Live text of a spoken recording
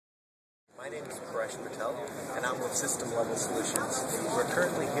name is Patel, and I'm with System Level Solutions. We're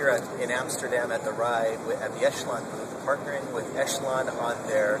currently here in Amsterdam at the RAI at the Echelon booth, partnering with Echelon on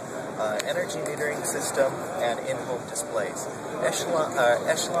their energy metering system and in-home displays.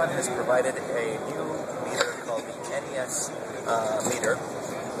 Echelon has provided a new meter called the NES meter,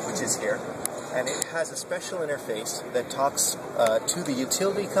 which is here, and it has a special interface that talks to the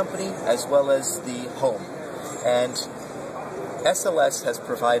utility company as well as the home. And SLS has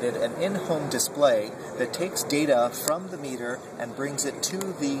provided an in-home display that takes data from the meter and brings it to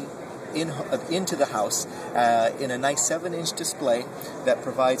the into the house in a nice 7-inch display that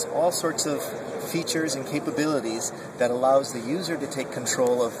provides all sorts of features and capabilities that allows the user to take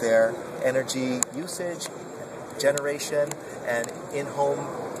control of their energy usage, generation, and in-home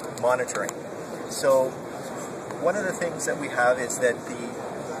monitoring. So one of the things that we have is that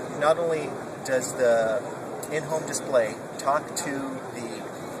not only does the in-home display talk to the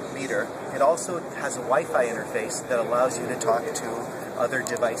meter, it also has a Wi-Fi interface that allows you to talk to other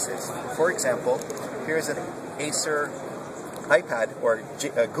devices. For example, here's an Acer iPad or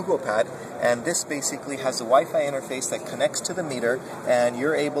a Google Pad, and this basically has a Wi-Fi interface that connects to the meter, and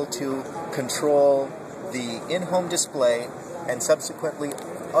you're able to control the in-home display and subsequently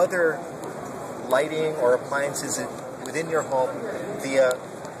other lighting or appliances within your home via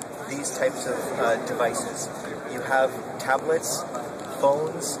these types of devices. You have tablets,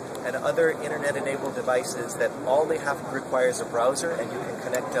 phones, and other internet-enabled devices that all they have to require is a browser, and you can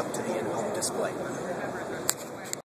connect up to the in-home display.